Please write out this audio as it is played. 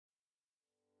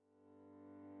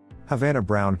Havana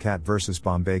Brown cat versus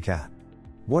Bombay cat.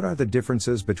 What are the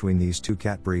differences between these two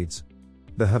cat breeds?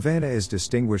 The Havana is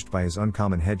distinguished by his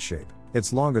uncommon head shape.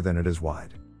 It's longer than it is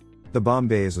wide. The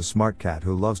Bombay is a smart cat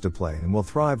who loves to play and will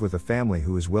thrive with a family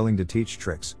who is willing to teach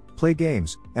tricks, play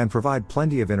games, and provide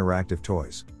plenty of interactive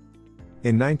toys.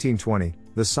 In 1920,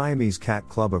 the Siamese Cat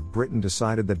Club of Britain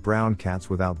decided that brown cats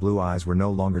without blue eyes were no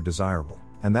longer desirable,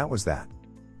 and that was that.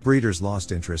 Breeders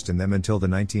lost interest in them until the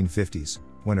 1950s,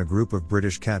 when a group of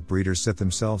British cat breeders set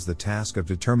themselves the task of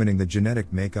determining the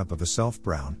genetic makeup of a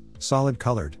self-brown,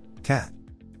 solid-colored cat.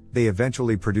 They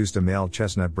eventually produced a male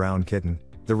chestnut-brown kitten,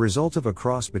 the result of a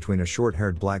cross between a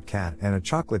short-haired black cat and a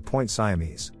chocolate point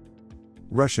Siamese.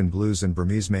 Russian Blues and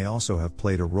Burmese may also have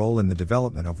played a role in the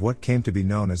development of what came to be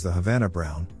known as the Havana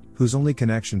Brown, whose only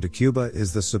connection to Cuba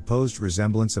is the supposed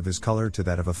resemblance of his color to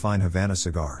that of a fine Havana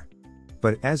cigar.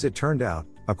 But as it turned out,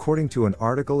 according to an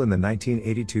article in the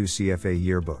 1982 CFA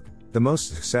Yearbook, the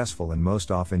most successful and most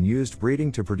often used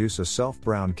breeding to produce a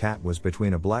self-brown cat was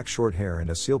between a black shorthair and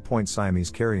a seal point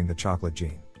Siamese carrying the chocolate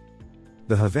gene.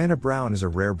 The Havana Brown is a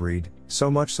rare breed,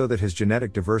 so much so that his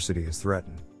genetic diversity is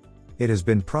threatened. It has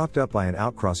been propped up by an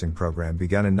outcrossing program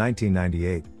begun in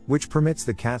 1998, which permits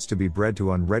the cats to be bred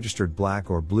to unregistered black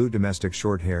or blue domestic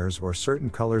shorthairs or certain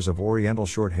colors of oriental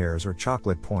shorthairs or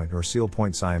chocolate point or seal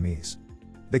point Siamese.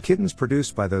 The kittens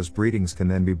produced by those breedings can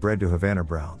then be bred to Havana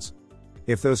Browns.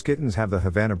 If those kittens have the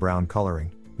Havana Brown coloring,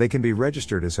 they can be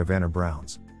registered as Havana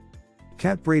Browns.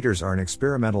 Cat breeders are an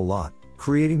experimental lot,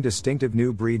 creating distinctive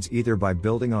new breeds either by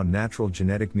building on natural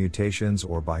genetic mutations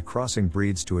or by crossing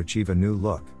breeds to achieve a new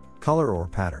look, color or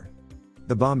pattern.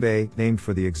 The Bombay, named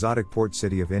for the exotic port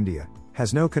city of India,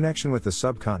 has no connection with the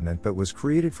subcontinent but was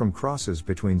created from crosses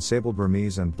between sable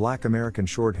Burmese and black American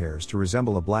shorthairs to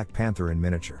resemble a black panther in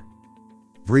miniature.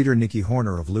 Breeder Nikki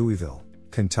Horner of Louisville,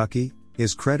 Kentucky,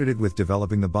 is credited with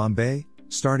developing the Bombay,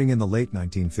 starting in the late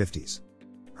 1950s.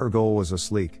 Her goal was a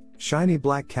sleek, shiny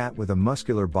black cat with a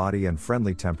muscular body and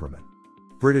friendly temperament.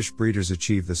 British breeders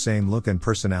achieved the same look and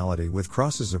personality with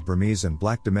crosses of Burmese and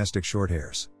black domestic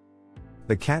shorthairs.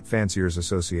 The Cat Fanciers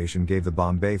Association gave the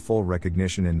Bombay full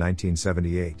recognition in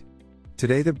 1978.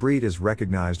 Today the breed is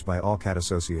recognized by all cat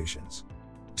associations.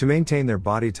 To maintain their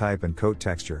body type and coat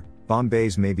texture,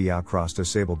 Bombays may be outcrossed to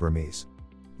sable Burmese.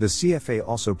 The CFA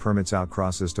also permits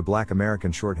outcrosses to black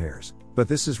American shorthairs, but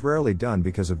this is rarely done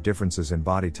because of differences in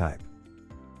body type.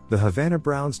 The Havana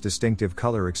Brown's distinctive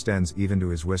color extends even to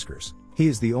his whiskers. He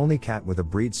is the only cat with a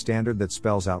breed standard that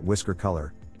spells out whisker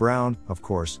color, brown, of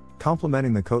course,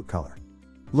 complementing the coat color.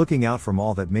 Looking out from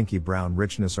all that minky brown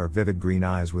richness are vivid green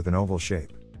eyes with an oval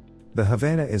shape. The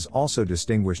Havana is also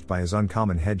distinguished by his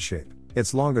uncommon head shape.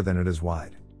 It's longer than it is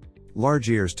wide. Large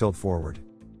ears tilt forward.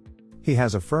 He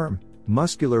has a firm,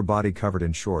 muscular body covered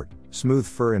in short, smooth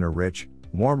fur in a rich,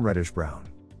 warm reddish brown.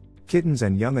 Kittens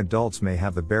and young adults may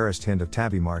have the barest hint of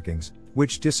tabby markings,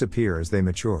 which disappear as they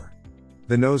mature.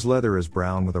 The nose leather is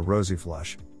brown with a rosy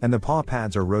flush, and the paw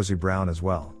pads are rosy brown as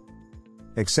well.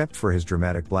 Except for his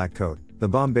dramatic black coat, the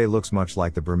Bombay looks much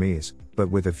like the Burmese, but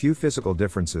with a few physical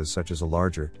differences such as a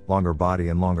larger, longer body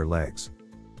and longer legs.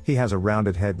 He has a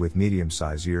rounded head with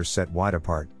medium-sized ears set wide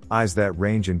apart, eyes that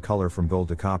range in color from gold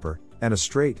to copper, and a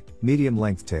straight,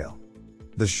 medium-length tail.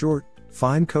 The short,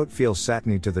 fine coat feels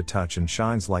satiny to the touch and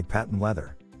shines like patent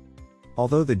leather.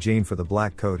 Although the gene for the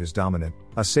black coat is dominant,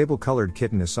 a sable-colored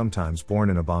kitten is sometimes born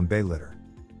in a Bombay litter.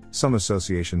 Some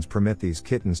associations permit these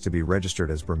kittens to be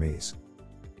registered as Burmese.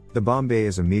 The Bombay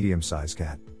is a medium-sized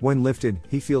cat. When lifted,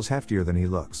 he feels heftier than he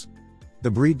looks.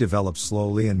 The breed develops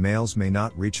slowly and males may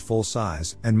not reach full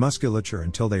size and musculature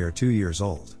until they are 2 years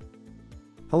old.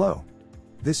 Hello.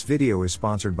 This video is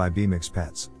sponsored by BMX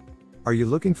Pets. Are you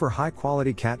looking for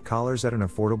high-quality cat collars at an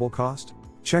affordable cost?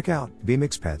 Check out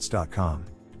bmxpets.com.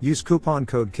 Use coupon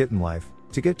code KITTENLIFE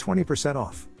to get 20%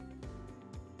 off.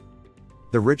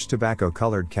 The rich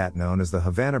tobacco-colored cat known as the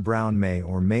Havana Brown may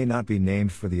or may not be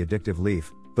named for the addictive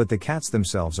leaf, but the cats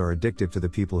themselves are addictive to the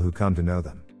people who come to know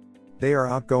them. They are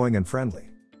outgoing and friendly.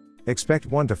 Expect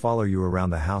one to follow you around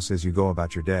the house as you go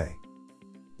about your day.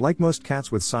 Like most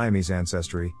cats with Siamese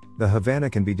ancestry, the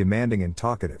Havana can be demanding and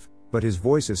talkative, but his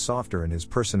voice is softer and his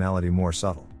personality more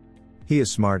subtle. He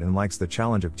is smart and likes the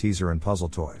challenge of teaser and puzzle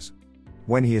toys.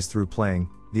 When he is through playing,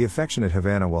 the affectionate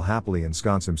Havana will happily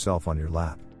ensconce himself on your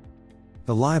lap.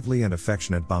 The lively and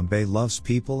affectionate Bombay loves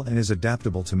people and is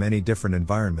adaptable to many different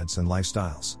environments and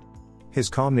lifestyles. His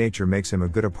calm nature makes him a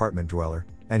good apartment dweller,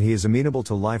 and he is amenable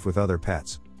to life with other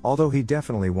pets, although he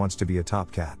definitely wants to be a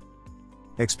top cat.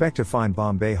 Expect to find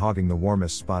Bombay hogging the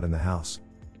warmest spot in the house.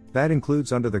 That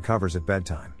includes under the covers at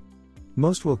bedtime.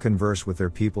 Most will converse with their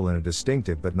people in a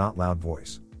distinctive but not loud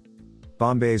voice.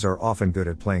 Bombays are often good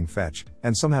at playing fetch,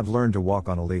 and some have learned to walk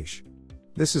on a leash.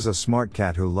 This is a smart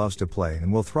cat who loves to play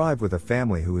and will thrive with a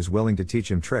family who is willing to teach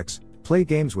him tricks, play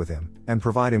games with him, and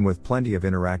provide him with plenty of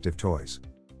interactive toys.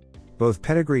 Both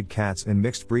pedigreed cats and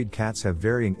mixed breed cats have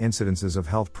varying incidences of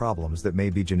health problems that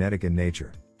may be genetic in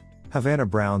nature. Havana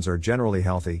Browns are generally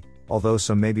healthy, although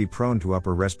some may be prone to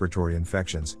upper respiratory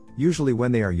infections, usually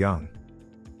when they are young.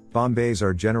 Bombays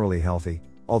are generally healthy,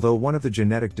 although one of the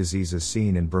genetic diseases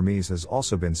seen in Burmese has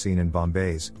also been seen in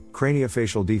Bombays,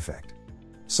 craniofacial defect.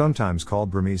 Sometimes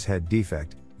called Burmese head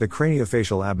defect, the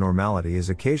craniofacial abnormality is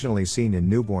occasionally seen in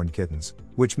newborn kittens,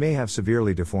 which may have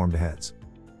severely deformed heads.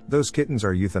 Those kittens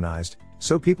are euthanized,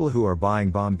 so people who are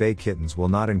buying Bombay kittens will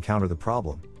not encounter the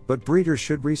problem, but breeders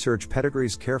should research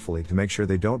pedigrees carefully to make sure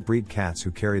they don't breed cats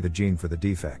who carry the gene for the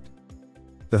defect.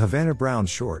 The Havana Brown's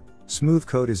short, smooth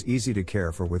coat is easy to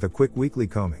care for with a quick weekly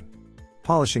combing.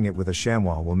 Polishing it with a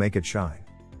chamois will make it shine.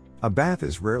 A bath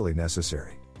is rarely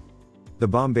necessary. The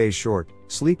Bombay's short,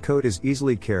 sleek coat is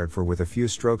easily cared for with a few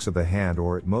strokes of the hand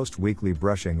or at most weekly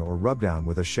brushing or rubdown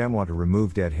with a chamois to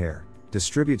remove dead hair,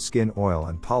 distribute skin oil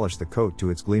and polish the coat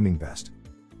to its gleaming best.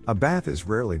 A bath is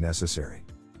rarely necessary.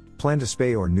 Plan to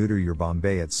spay or neuter your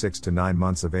Bombay at 6 to 9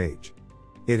 months of age.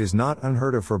 It is not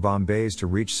unheard of for Bombays to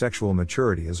reach sexual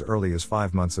maturity as early as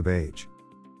 5 months of age.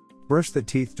 Brush the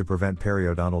teeth to prevent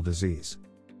periodontal disease.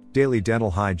 Daily dental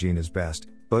hygiene is best,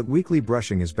 but weekly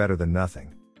brushing is better than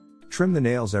nothing. Trim the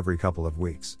nails every couple of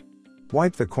weeks.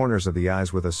 Wipe the corners of the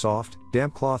eyes with a soft,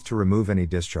 damp cloth to remove any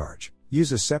discharge.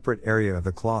 Use a separate area of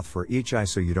the cloth for each eye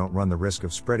so you don't run the risk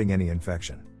of spreading any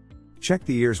infection. Check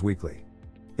the ears weekly.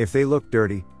 If they look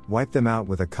dirty, wipe them out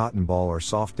with a cotton ball or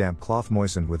soft damp cloth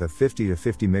moistened with a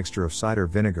 50-50 mixture of cider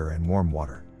vinegar and warm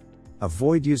water.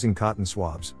 Avoid using cotton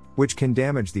swabs, which can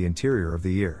damage the interior of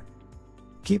the ear.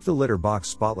 Keep the litter box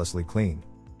spotlessly clean.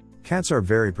 Cats are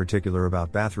very particular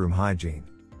about bathroom hygiene.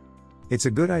 It's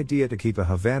a good idea to keep a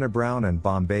Havana Brown and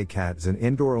Bombay cat as an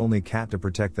indoor-only cat to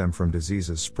protect them from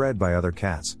diseases spread by other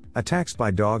cats, attacks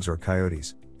by dogs or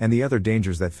coyotes, and the other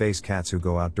dangers that face cats who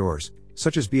go outdoors,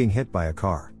 such as being hit by a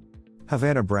car.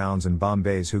 Havana Browns and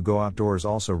Bombays who go outdoors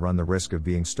also run the risk of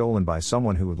being stolen by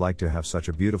someone who would like to have such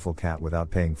a beautiful cat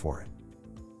without paying for it.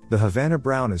 The Havana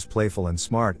Brown is playful and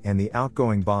smart, and the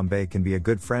outgoing Bombay can be a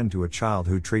good friend to a child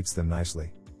who treats them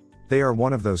nicely. They are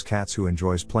one of those cats who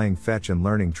enjoys playing fetch and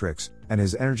learning tricks, and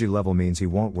his energy level means he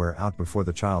won't wear out before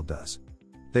the child does.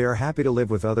 They are happy to live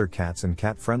with other cats and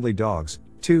cat-friendly dogs,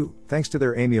 too, thanks to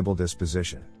their amiable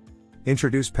disposition.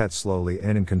 Introduce pets slowly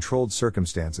and in controlled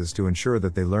circumstances to ensure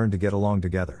that they learn to get along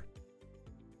together.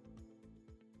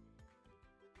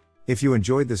 If you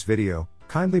enjoyed this video,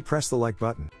 kindly press the like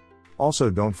button.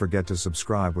 Also, don't forget to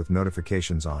subscribe with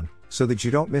notifications on, so that you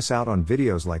don't miss out on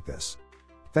videos like this.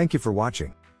 Thank you for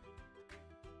watching.